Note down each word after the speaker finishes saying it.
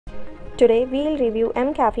Today we'll review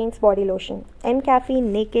Mcaffeine's body lotion.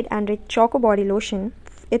 Mcaffeine Naked and Rich Choco Body Lotion.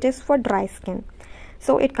 It is for dry skin.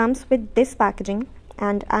 So it comes with this packaging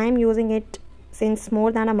and I am using it since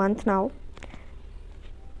more than a month now.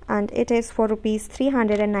 And it is for rupees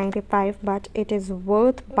 395, but it is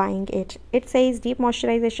worth buying it. It says deep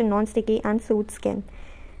moisturization, non-sticky and soothes skin.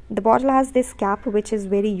 The bottle has this cap which is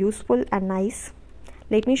very useful and nice.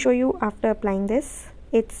 Let me show you after applying this.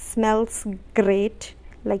 It smells great,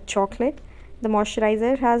 like chocolate. The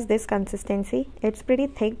moisturizer has this consistency. It's pretty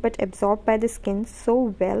thick but absorbed by the skin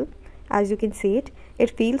so well. As you can see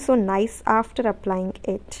it feels so nice after applying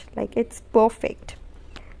it, like it's perfect.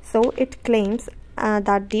 So it claims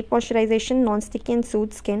that deep moisturization, non-sticky and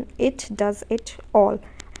soothes skin. It does it all.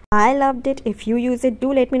 I loved it. If you use it,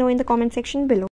 do let me know in the comment section below.